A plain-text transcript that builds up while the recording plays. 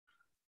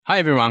Hi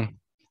everyone,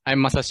 I'm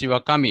Masashi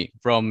Wakami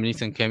from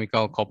Nissan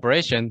Chemical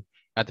Corporation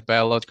at the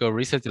Biological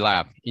Research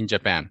Lab in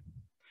Japan.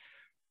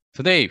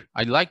 Today,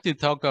 I'd like to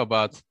talk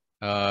about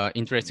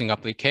interesting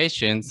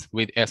applications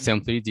with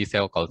SM3D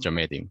cell culture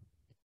medium.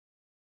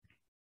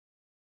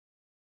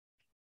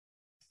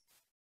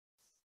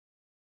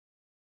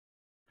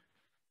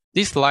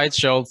 This slide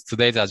shows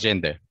today's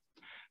agenda.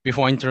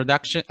 Before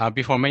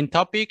main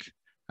topic,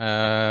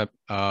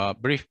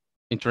 brief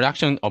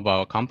introduction of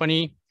our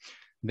company,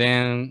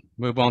 then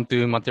move on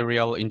to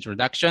material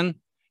introduction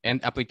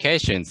and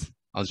applications,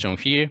 as shown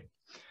here.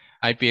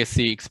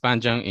 iPSC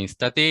expansion in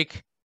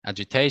static,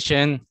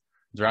 agitation,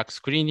 drug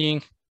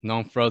screening,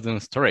 non-frozen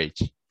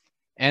storage,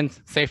 and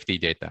safety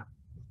data.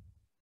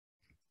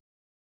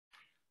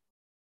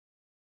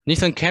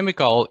 Nissan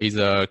Chemical is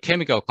a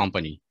chemical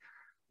company,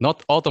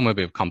 not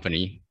automobile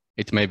company.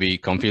 It may be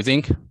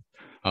confusing.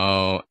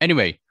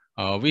 Anyway,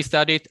 we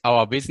started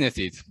our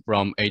businesses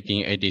from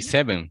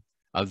 1887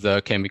 as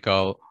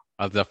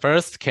the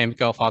first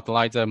chemical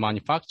fertilizer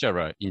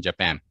manufacturer in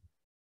Japan.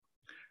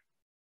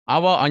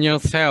 Our annual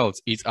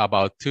sales is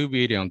about $2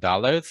 billion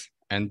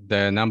and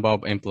the number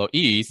of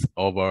employees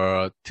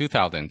over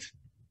 2,000.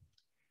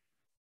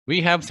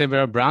 We have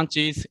several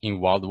branches in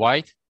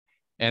worldwide,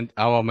 and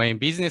our main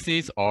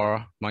businesses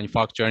are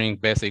manufacturing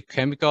basic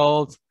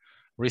chemicals,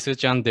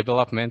 research and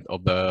development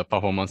of the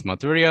performance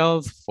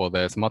materials for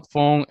the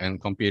smartphone and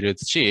computer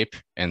chip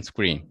and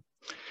screen,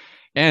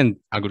 and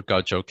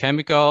agricultural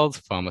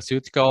chemicals,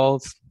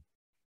 pharmaceuticals.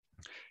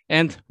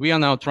 And we are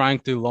now trying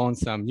to launch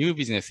some new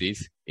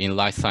businesses in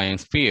life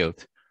science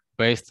field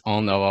based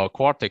on our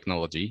core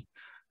technology,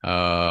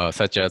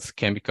 such as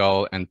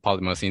chemical and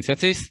polymer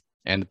synthesis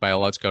and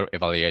biological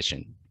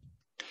evaluation.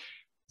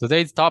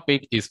 Today's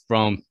topic is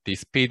from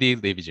this PD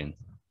division.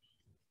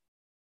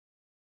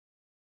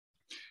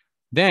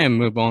 Then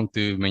move on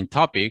to main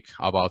topic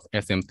about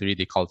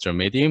SM3D culture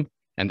medium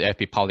and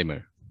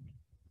epipolymer.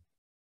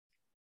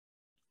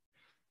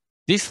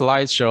 This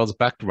slide shows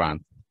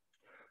background.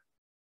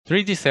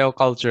 3D cell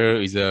culture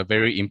is a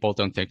very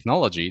important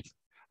technology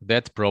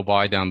that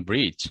provides a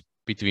bridge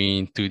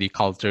between 2D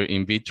culture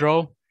in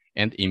vitro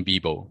and in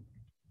vivo.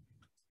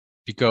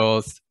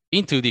 Because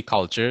in 2D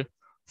culture,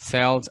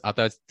 cells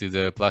attach to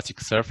the plastic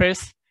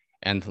surface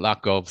and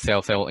lack of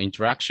cell-cell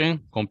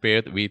interaction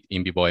compared with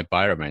in vivo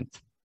environment.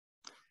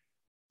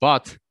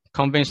 But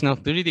conventional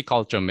 3D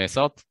culture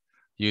method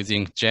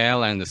using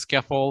gel and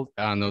scaffold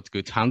are not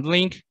good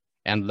handling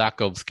and lack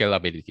of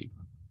scalability.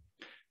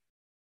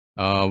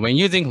 When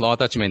using low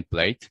attachment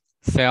plate,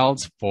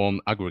 cells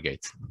form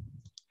aggregates.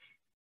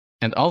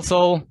 And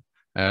also,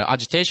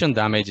 agitation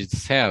damages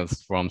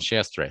cells from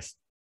shear stress.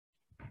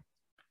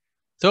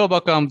 To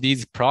overcome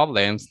these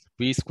problems,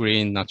 we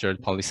screened natural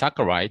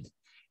polysaccharide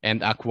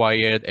and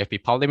acquired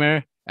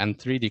epipolymer and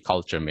 3D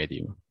culture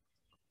medium.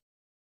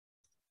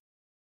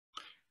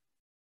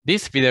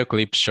 This video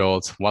clip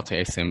shows what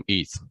SM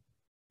is.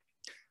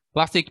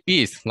 Plastic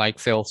beads like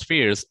cell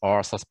spheres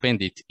are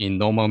suspended in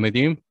normal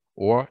medium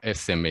or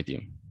SM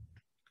medium.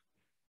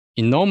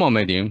 In normal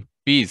medium,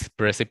 beads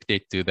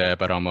precipitate to the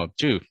bottom of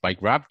tube by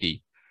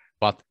gravity,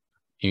 but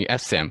in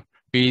SM,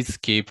 beads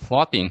keep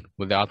floating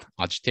without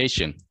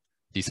agitation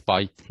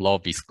despite low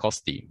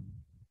viscosity.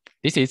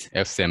 This is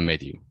SM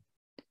medium.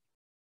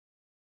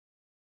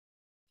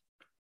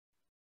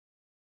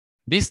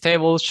 This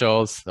table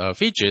shows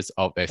features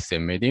of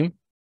SM medium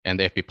and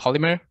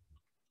epipolymer.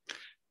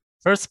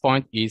 First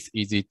point is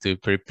easy to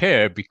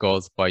prepare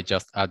because by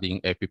just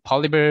adding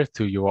epipolymer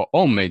to your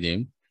own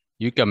medium,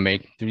 you can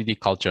make 3D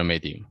culture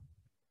medium.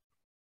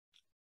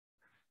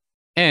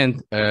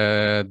 And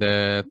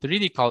the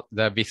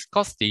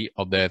viscosity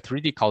of the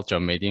 3D culture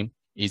medium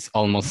is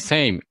almost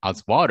same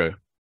as water,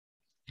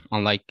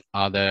 unlike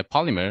other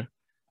polymer,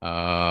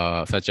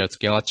 such as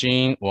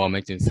gelatin or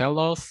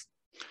cellulose.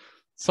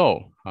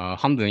 So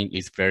handling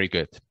is very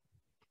good.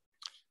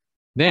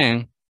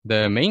 Then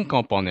the main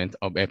component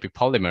of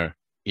epipolymer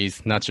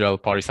is natural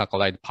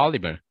polysaccharide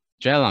polymer,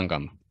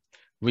 gelangam,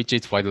 which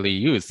is widely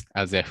used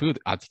as a food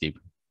additive.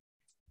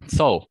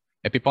 So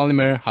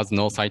epipolymer has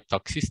no site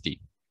toxicity.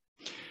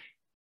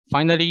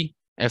 Finally,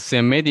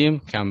 SM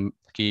medium can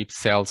keep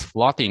cells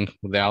floating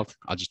without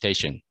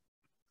agitation.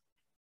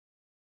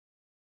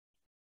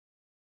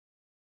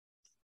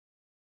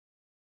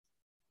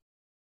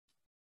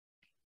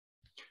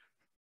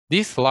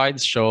 This slide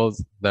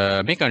shows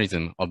the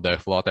mechanism of the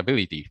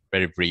floatability,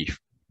 very brief.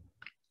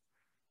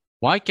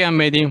 Why can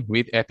medium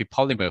with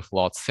epipolymer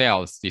float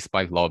cells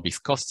despite low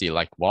viscosity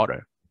like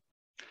water?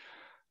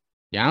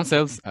 The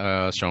answers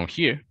are shown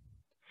here.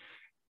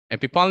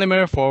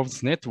 Epipolymer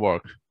forms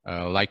network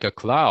like a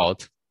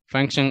cloud,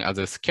 function as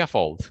a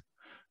scaffold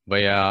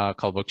via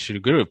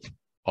carboxyl group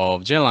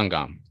of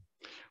gelangam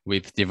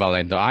with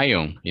divalent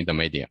ion in the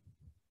media.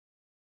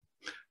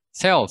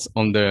 Cells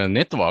on the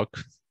network,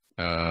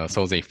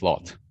 so they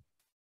float.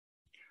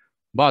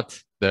 But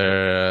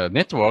the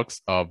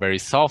networks are very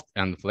soft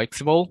and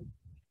flexible.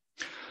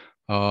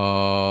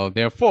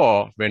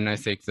 Therefore, when I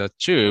take the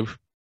tube,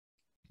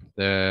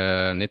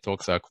 the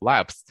networks are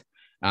collapsed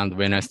And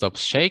when I stop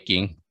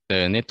shaking,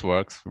 the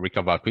networks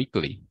recover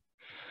quickly.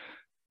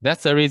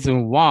 That's the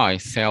reason why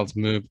cells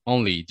move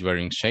only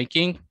during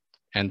shaking,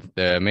 and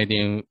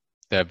the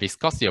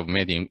viscosity of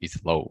medium is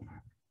low.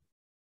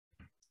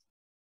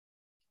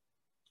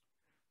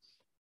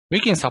 We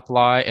can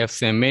supply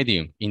FCM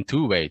medium in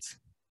two ways.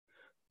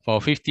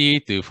 For 50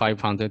 to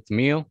 500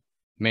 ml,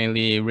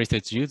 mainly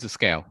research use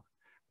scale,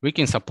 we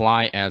can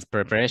supply as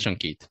preparation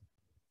kit.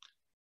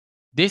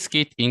 This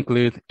kit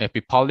includes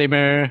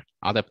epipolymer,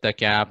 adapter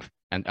cap,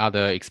 and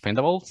other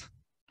expendables.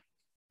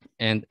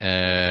 And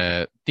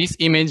this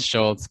image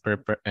shows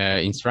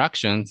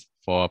instructions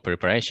for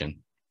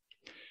preparation.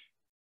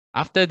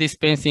 After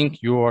dispensing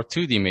your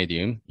 2D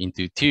medium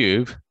into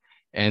tube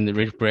and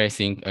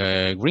replacing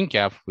a green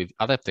cap with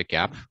adapter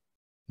cap,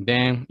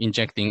 then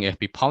injecting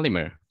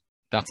epipolymer,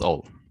 that's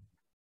all.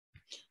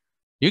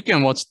 You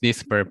can watch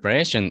this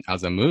preparation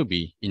as a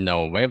movie in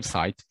our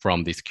website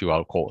from this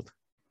QR code.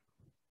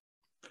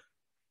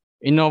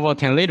 In over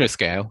 10-liter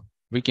scale,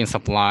 we can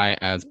supply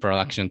as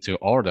production to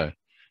order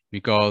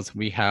because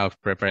we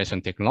have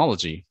preparation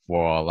technology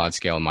for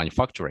large-scale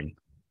manufacturing.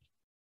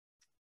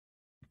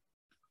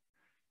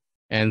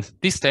 And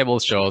this table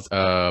shows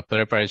a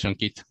preparation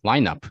kit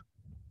lineup.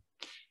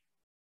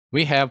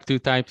 We have two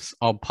types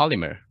of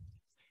polymer,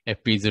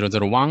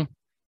 FP001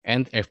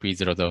 and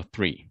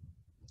FP003.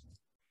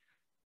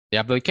 The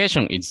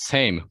application is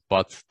same,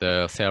 but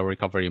the cell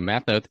recovery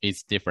method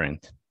is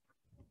different.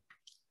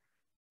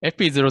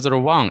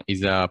 FP001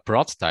 is a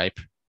prototype,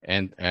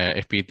 and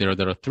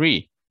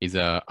FP003 is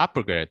an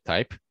upgrade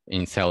type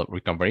in cell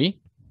recovery.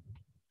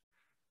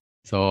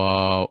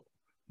 So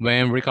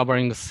when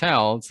recovering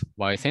cells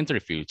by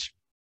centrifuge,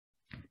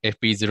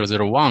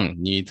 FP001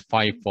 needs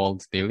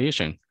 5-fold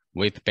dilution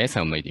with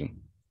basal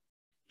medium.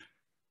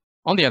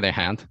 On the other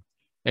hand,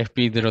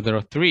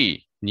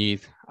 FP003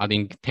 needs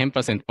adding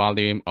 10%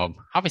 volume of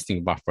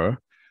harvesting buffer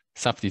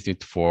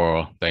substitute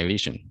for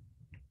dilution.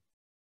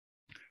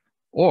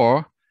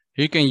 Or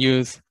you can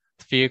use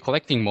sphere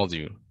collecting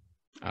module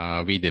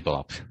we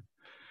developed.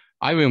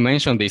 I will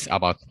mention this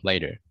about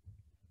later.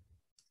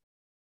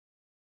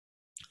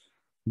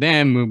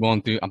 Then move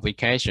on to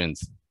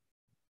applications.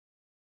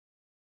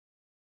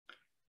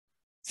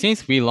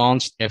 Since we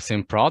launched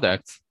FCM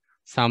products,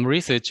 some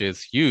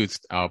researchers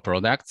used our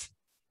products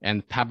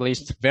and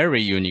published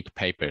very unique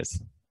papers.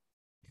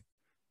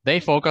 They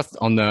focused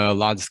on the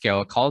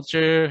large-scale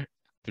culture,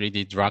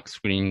 3D drug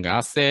screening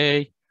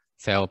assay,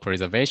 cell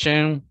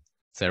preservation,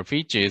 cell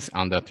features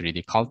under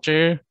 3D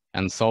culture,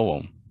 and so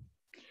on.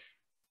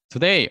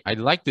 Today, I'd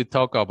like to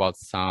talk about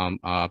some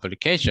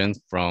applications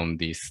from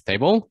this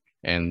table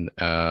and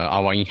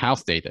our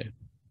in-house data.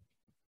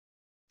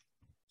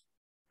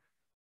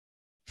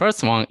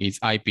 First one is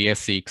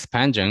iPSC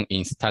expansion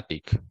in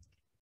static.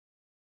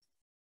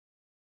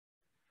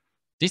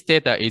 This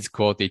data is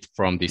quoted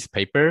from this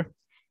paper,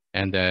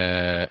 and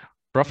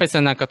Professor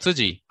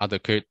Nakatsuji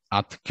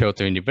at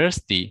Kyoto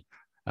University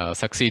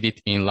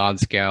succeeded in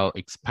large-scale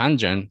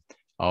expansion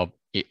of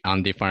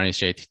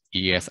undifferentiated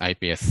ES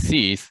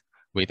iPSCs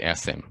with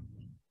SM.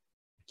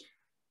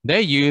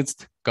 They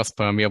used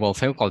gas-permeable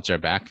cell culture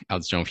back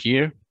as shown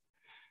here,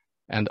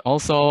 and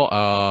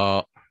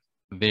also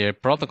their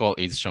protocol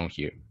is shown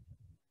here.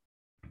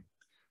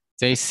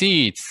 They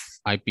seed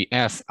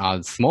iPS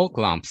as small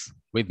clumps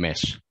with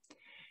mesh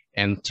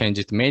and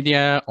changed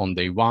media on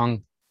day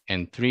 1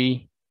 and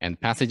 3 and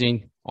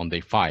passaging on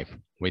day 5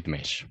 with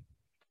mesh.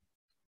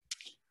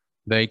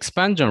 The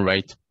expansion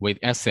rate with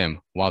SM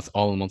was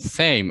almost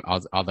same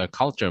as other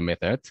culture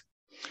methods,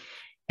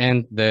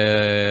 and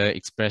the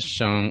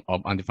expression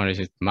of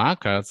undifferentiated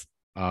markers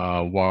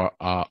were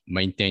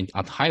maintained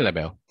at high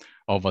level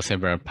over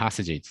several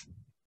passages.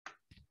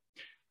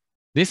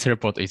 This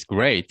report is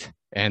great,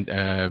 and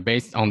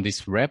based on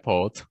this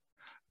report,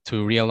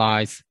 to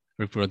realize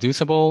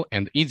reproducible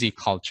and easy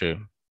culture,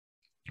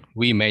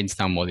 we made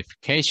some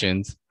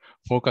modifications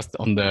focused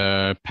on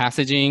the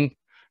passaging,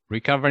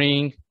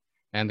 recovering,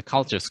 and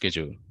culture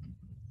schedule.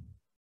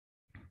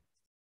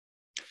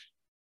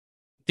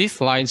 This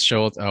slide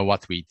shows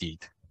what we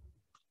did.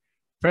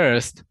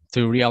 First,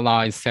 to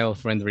realize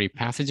cell-friendly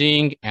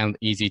passaging and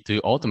easy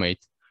to automate,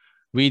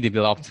 we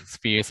developed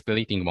sphere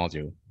splitting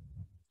module.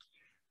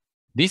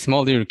 This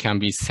module can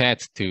be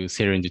set to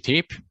syringe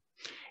tip,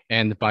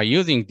 and by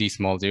using this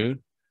module,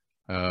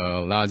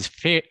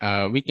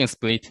 we can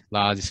split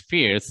large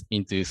spheres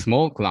into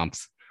small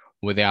clumps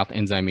without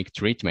enzymic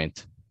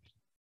treatment.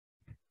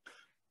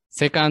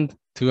 Second,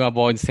 to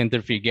avoid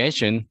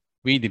centrifugation,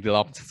 we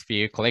developed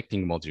sphere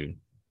collecting module.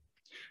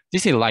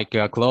 This is like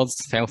a closed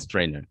cell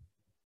strainer.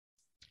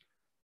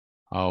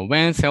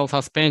 When cell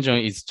suspension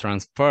is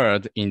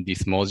transferred in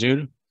this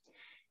module,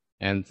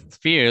 and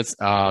spheres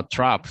are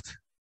trapped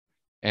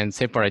and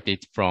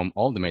separated from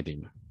all the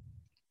medium.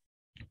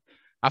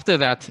 After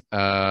that,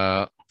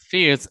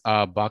 spheres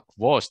are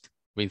backwashed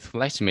with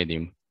flash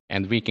medium,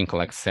 and we can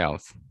collect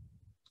cells.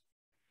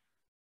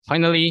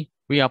 Finally,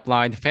 we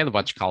applied fed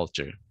batch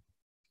culture.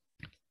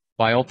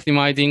 By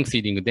optimizing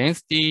seeding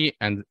density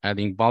and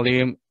adding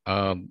volume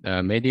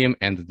medium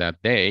and the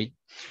day,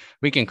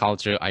 we can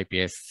culture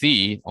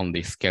iPSC on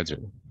this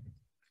schedule.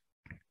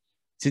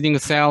 Seeding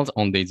cells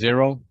on day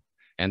 0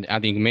 and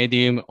adding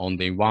medium on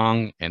day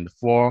 1 and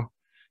 4,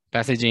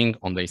 passaging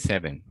on day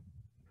 7.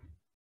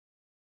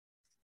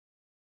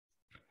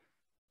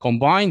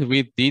 Combined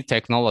with these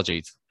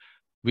technologies,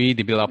 we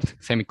developed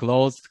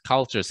semi-closed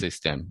culture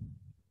system.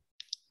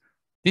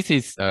 This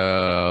is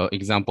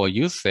example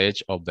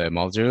usage of the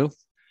module.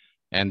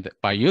 And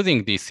by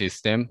using this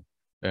system,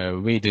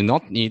 we do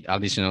not need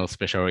additional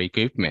special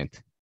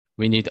equipment.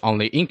 We need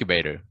only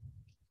incubator.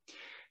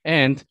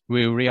 And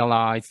we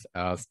realize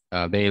a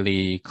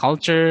daily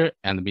culture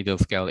and middle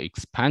scale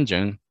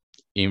expansion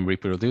in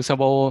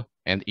reproducible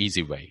and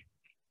easy way.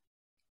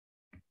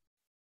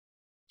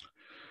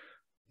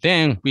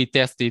 Then we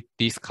tested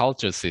this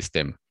culture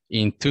system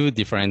in 2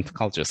 different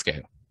culture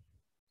scales.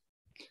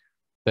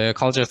 The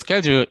culture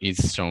schedule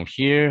is shown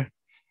here,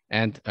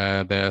 and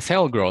the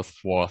cell growth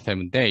for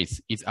 7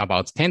 days is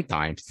about 10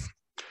 times,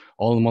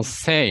 almost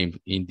same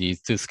in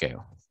these 2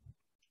 scales.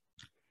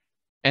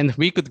 And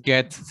we could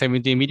get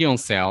 70 million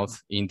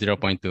cells in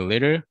 0.2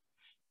 liter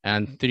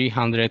and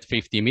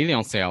 350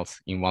 million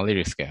cells in 1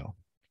 liter scale.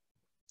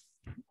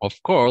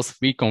 Of course,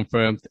 we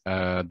confirmed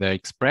the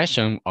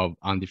expression of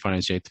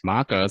undifferentiated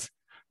markers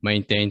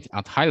maintained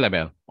at high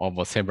level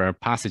over several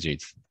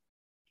passages.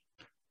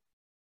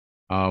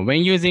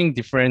 When using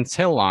different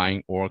cell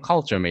line or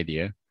culture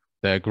media,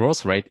 the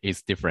growth rate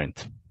is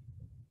different.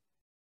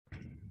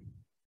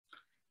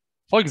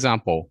 For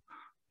example,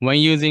 when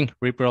using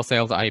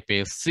REPROCELL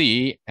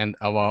iPSC and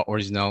our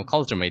original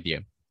culture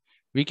media,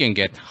 we can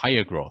get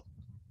higher growth.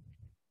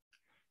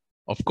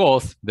 Of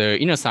course, the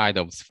inner side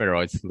of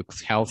spheroids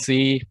looks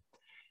healthy.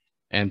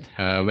 And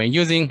when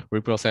using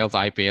REPROCELL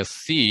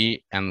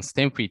iPSC and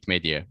stem feed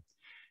media,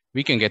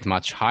 we can get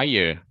much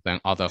higher than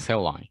other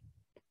cell line.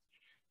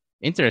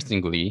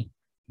 Interestingly,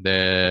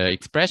 the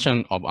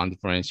expression of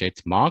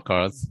undifferentiated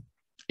markers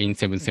in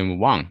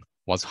 771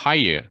 was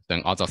higher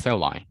than other cell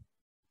line.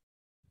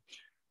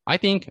 I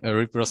think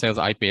REPROCELL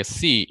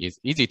iPSC is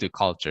easy to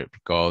culture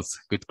because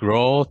good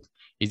growth,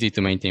 easy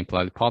to maintain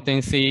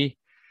pluripotency,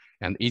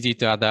 and easy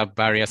to adapt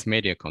various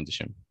media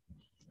conditions.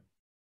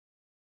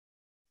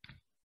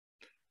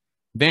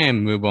 Then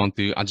move on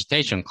to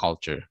agitation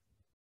culture.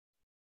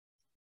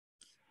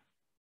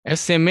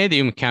 SM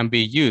medium can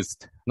be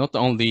used not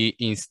only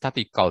in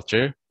static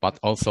culture, but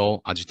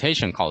also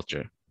agitation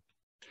culture.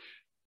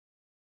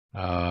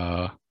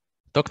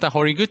 Dr.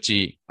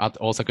 Horiguchi at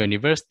Osaka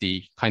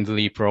University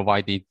kindly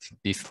provided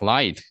this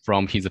slide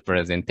from his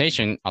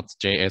presentation at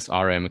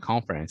JSRM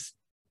conference.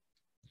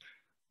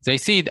 They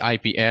seed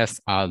iPS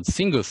as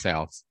single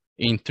cells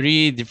in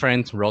 3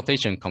 different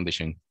rotation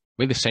conditions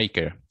with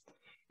shaker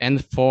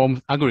and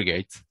form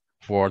aggregates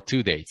for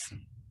 2 days.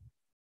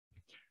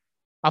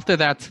 After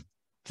that,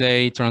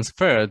 they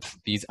transferred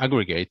these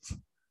aggregates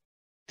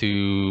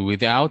to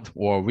without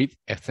or with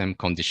SM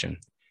condition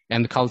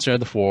and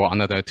cultured for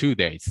another 2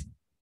 days.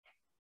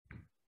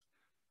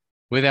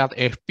 Without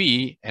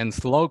FP and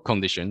slow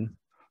condition,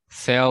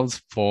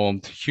 cells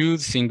formed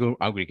huge single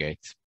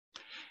aggregates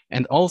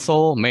and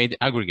also made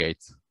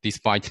aggregates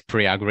despite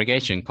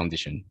pre-aggregation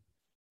condition.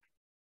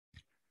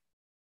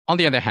 On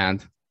the other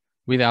hand,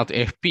 without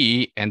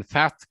FP and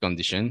fast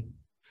condition,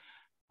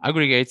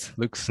 aggregates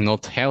looks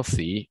not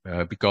healthy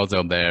because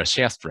of their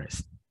shear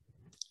stress.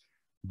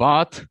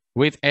 But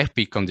with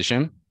FP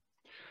condition,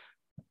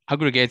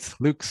 aggregates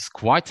looks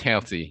quite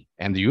healthy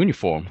and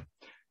uniform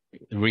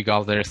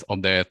regardless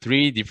of the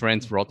 3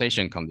 different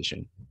rotation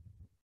conditions.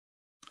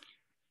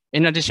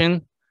 In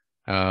addition,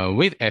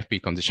 with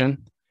FP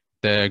condition,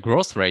 the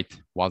growth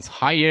rate was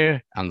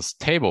higher and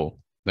stable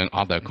than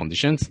other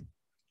conditions.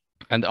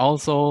 And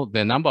also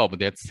the number of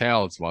dead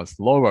cells was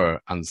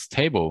lower and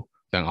stable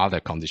than other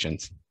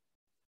conditions.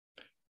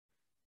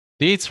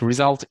 These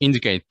results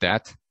indicate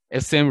that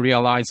SM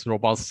realized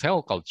robust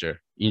cell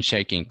culture in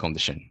shaking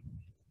condition.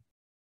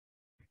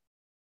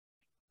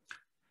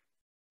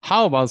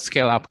 How about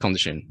scale-up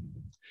condition?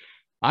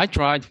 I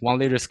tried 1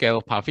 liter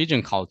scale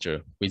perfusion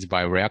culture with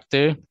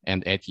bioreactor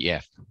and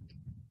ATF.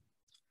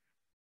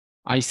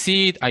 I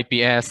seed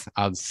iPS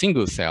as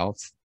single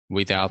cells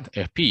without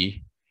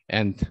FP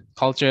and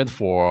cultured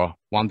for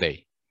 1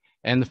 day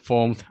and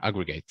formed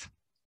aggregate.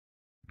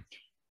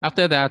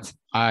 After that,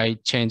 I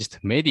changed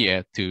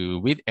media to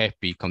with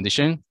FP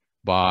condition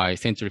by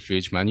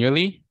centrifuge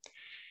manually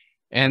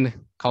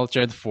and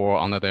cultured for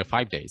another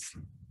 5 days.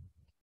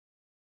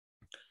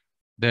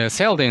 The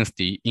cell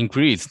density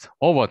increased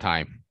over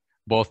time,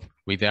 both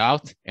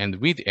without and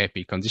with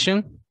FP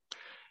condition,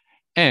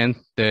 and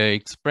the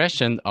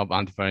expression of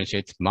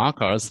undifferentiated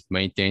markers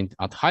maintained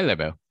at high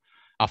level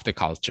after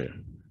culture.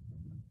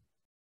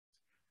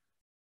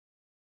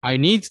 I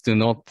need to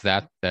note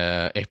that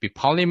the FP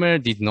polymer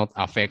did not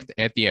affect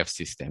ATF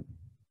system.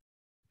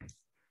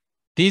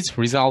 These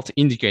results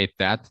indicate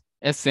that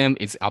SM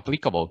is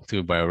applicable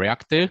to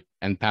bioreactor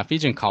and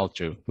perfusion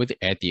culture with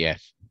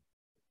ATF.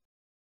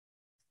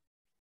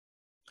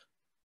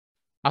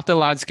 After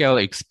large-scale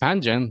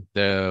expansion,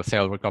 the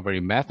cell recovery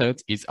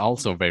method is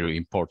also very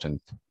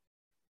important.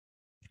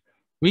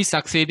 We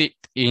succeeded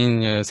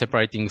in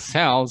separating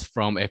cells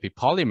from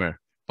epipolymer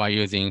by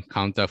using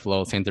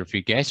counterflow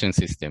centrifugation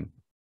system.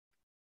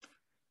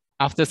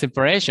 After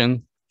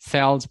separation,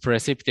 cells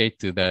precipitate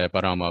to the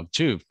bottom of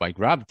tube by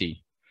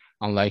gravity,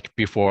 unlike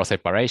before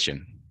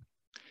separation.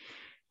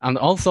 And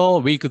also,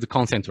 we could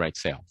concentrate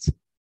cells.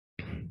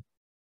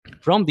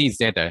 From these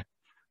data,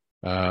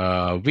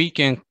 we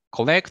can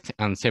collect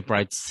and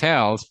separate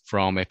cells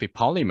from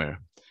epipolymer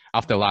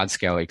after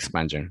large-scale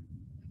expansion.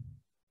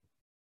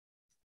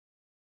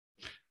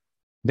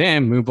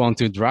 Then move on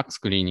to drug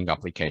screening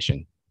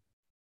application.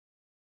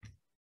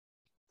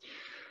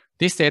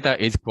 This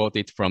data is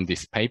quoted from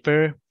this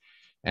paper,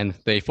 and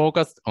they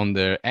focused on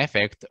the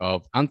effect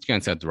of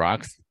anti-cancer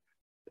drugs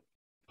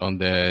on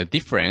the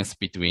difference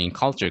between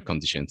culture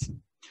conditions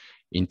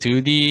in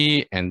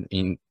 2D and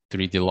in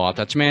 3D low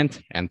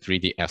attachment and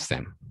 3D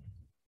FSM.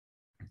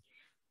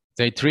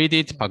 They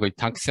treated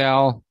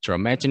paclitaxel,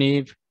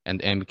 trametinib,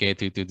 and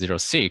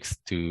MK2206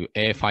 to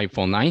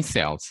A549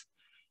 cells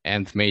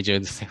and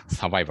measured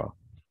survival.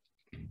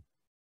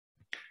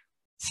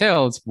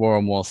 Cells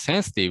were more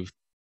sensitive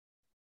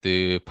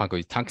to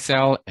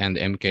paclitaxel and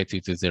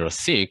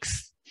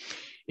MK2206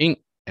 in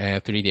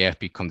a 3D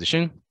FP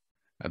condition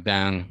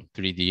than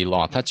 3D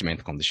low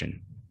attachment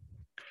condition.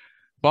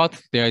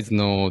 But there is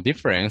no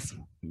difference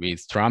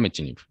with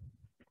trametinib.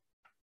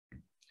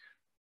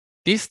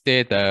 This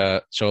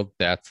data showed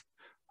that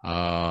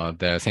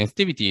the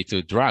sensitivity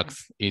to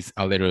drugs is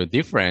a little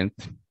different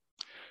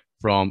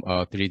from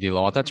 3D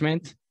low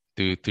attachment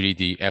to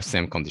 3D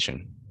FSM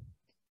condition.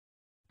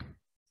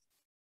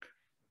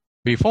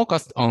 We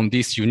focused on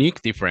this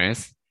unique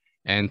difference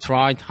and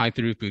tried high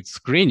throughput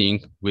screening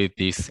with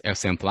this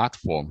FSM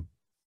platform.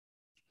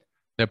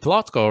 The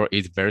protocol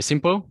is very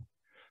simple: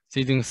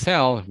 seeding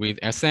cell with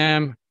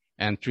SM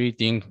and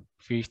treating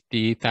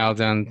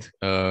 50,000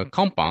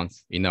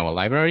 compounds in our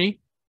library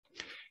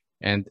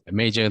and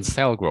measured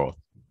cell growth.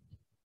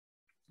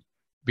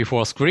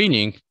 Before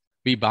screening,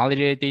 we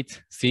validated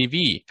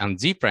CV and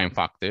Z prime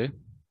factor,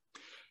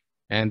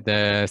 and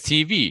the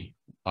CV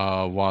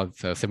was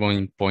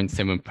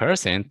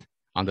 7.7%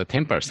 under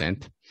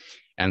 10%,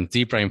 and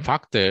Z prime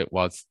factor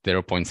was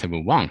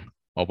 0.71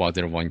 over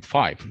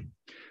 0.5.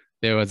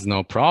 There was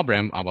no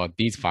problem about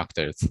these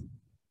factors.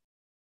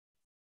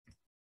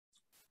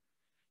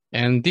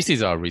 And this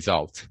is our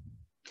result.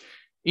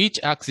 Each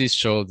axis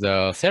shows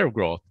the cell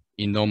growth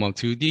in normal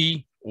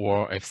 2D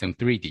or FSM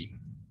 3D.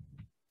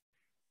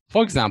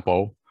 For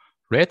example,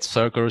 red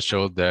circle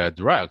shows the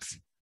drugs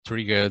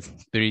triggered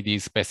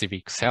 3D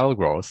specific cell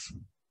growth,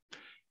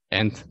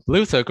 and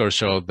blue circle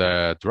shows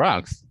the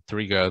drugs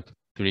triggered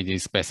 3D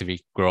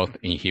specific growth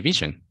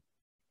inhibition.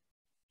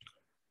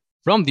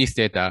 From this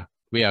data,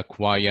 we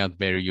acquired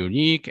very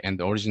unique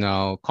and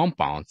original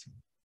compounds.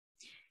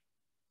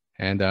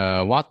 And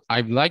what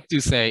I'd like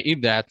to say is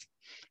that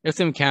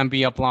FSM can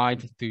be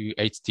applied to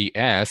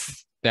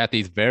HTS. That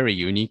is very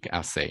unique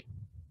assay.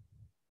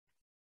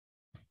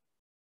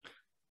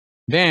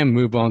 Then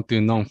move on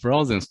to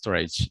non-frozen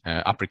storage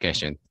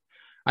application.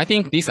 I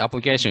think this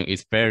application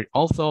is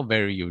also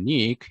very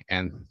unique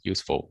and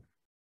useful.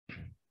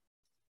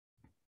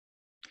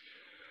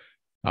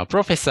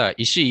 Professor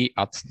Ishii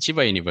at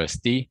Chiba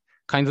University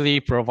kindly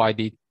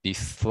provided this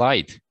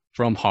slide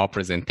from her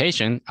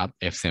presentation at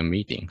FSM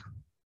meeting.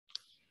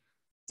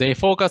 They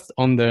focused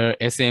on the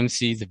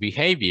SMC's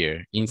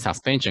behavior in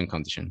suspension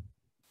condition.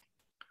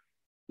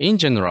 In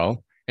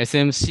general,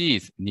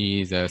 SMCs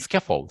need a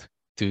scaffold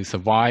to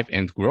survive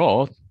and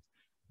grow,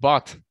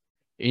 but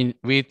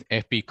with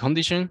FP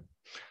condition,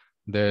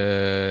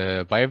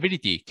 the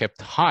viability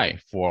kept high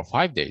for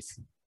 5 days.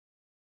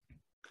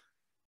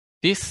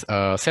 This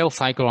cell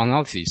cycle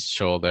analysis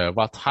showed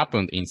what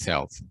happened in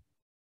cells.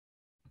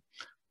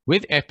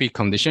 With FP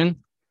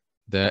condition,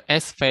 the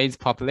S phase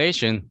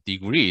population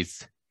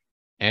decreased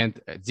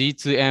and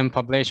G2M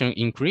population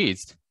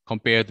increased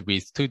compared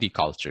with 2D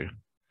culture.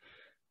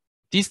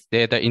 This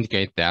data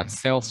indicates that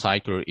cell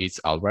cycle is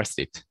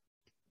arrested.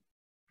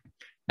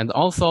 And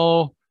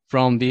also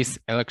from this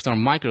electron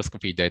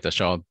microscopy data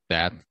showed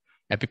that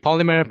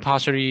epipolymer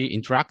partially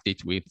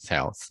interacted with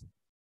cells.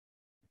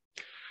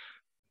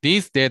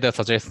 These data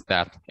suggest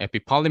that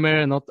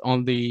epipolymer not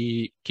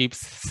only keeps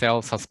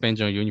cell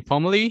suspension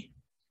uniformly,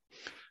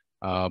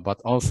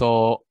 but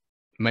also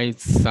made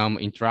some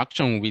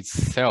interaction with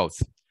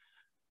cells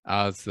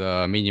as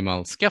a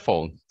minimal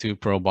scaffold to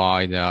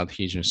provide the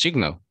adhesion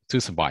signal to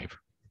survive.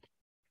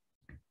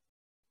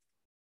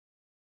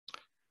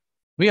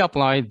 We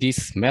applied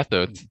this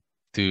method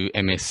to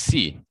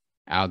MSC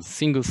as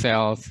single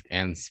cells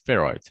and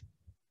spheroid.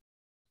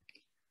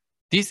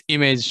 This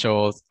image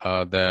shows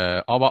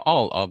the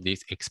overall of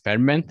this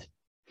experiment.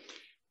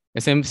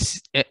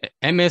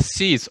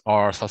 MSCs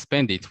are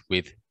suspended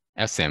with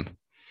SM,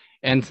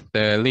 and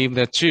they leave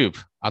the tube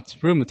at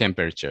room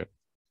temperature.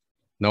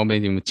 No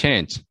medium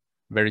change,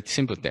 very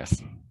simple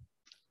test.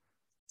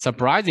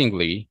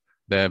 Surprisingly,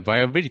 the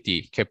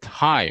viability kept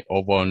high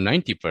over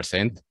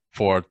 90%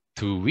 for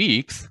 2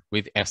 weeks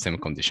with FM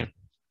condition.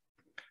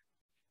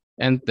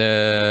 And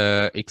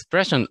the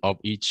expression of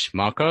each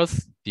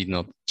markers did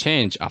not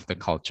change after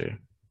culture.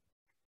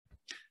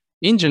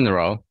 In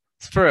general,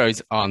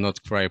 spheroids are not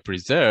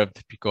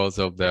cryopreserved because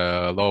of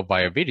the low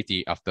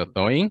viability after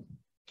thawing.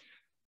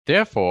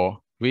 Therefore,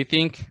 we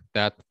think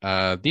that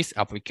this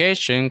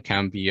application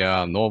can be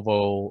a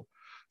novel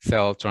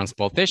cell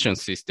transportation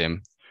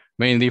system,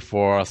 mainly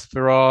for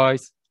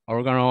spheroids,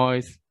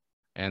 organoids,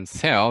 and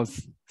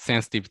cells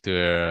sensitive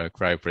to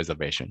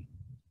cryopreservation.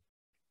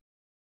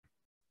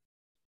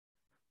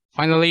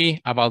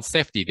 Finally, about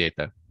safety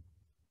data.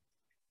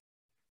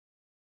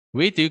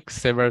 We took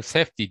several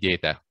safety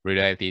data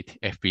related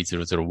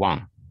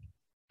FP001.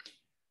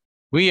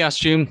 We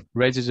assumed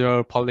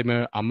residual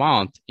polymer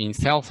amount in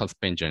cell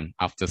suspension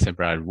after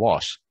several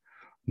wash,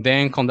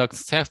 then conduct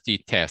safety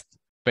tests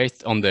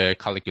based on the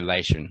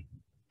calculation.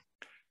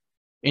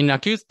 In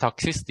acute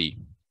toxicity,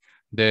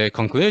 the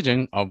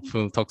conclusion of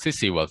full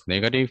toxicity was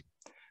negative,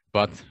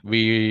 but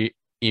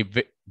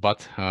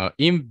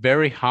in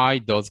very high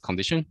dose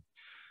condition,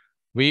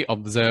 we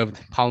observed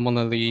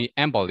pulmonary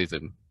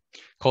embolism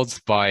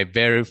caused by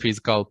very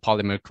physical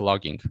polymer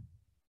clogging.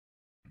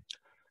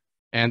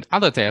 And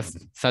other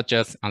tests such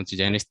as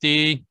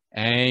antigenicity,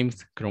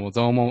 AIMS,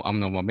 chromosomal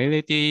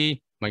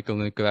abnormality,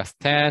 micronucleus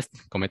test,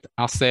 COMET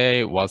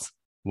assay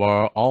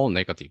were all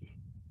negative.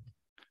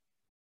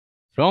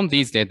 From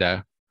these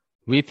data,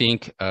 we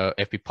think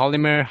FP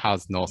polymer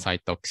has no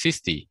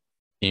cytotoxicity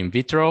in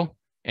vitro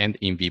and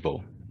in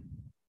vivo.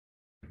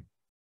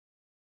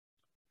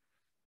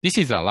 This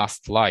is our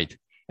last slide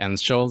and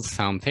shows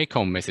some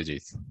take-home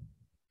messages.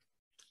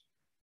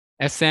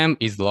 SM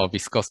is low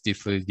viscosity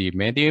 3D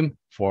medium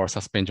for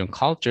suspension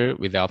culture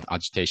without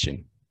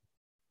agitation.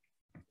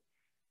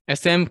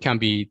 SM can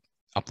be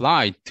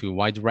applied to a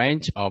wide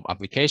range of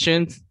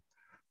applications,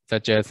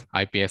 such as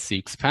iPSC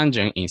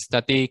expansion in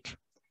static,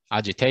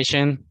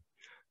 agitation,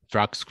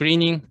 drug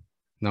screening,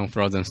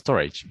 non-frozen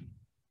storage.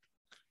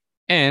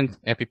 And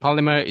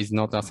epipolymer is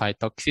not a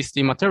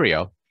cytotoxicity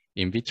material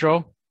in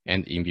vitro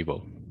and in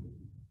vivo.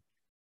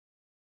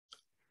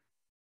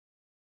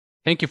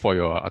 Thank you for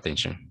your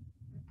attention.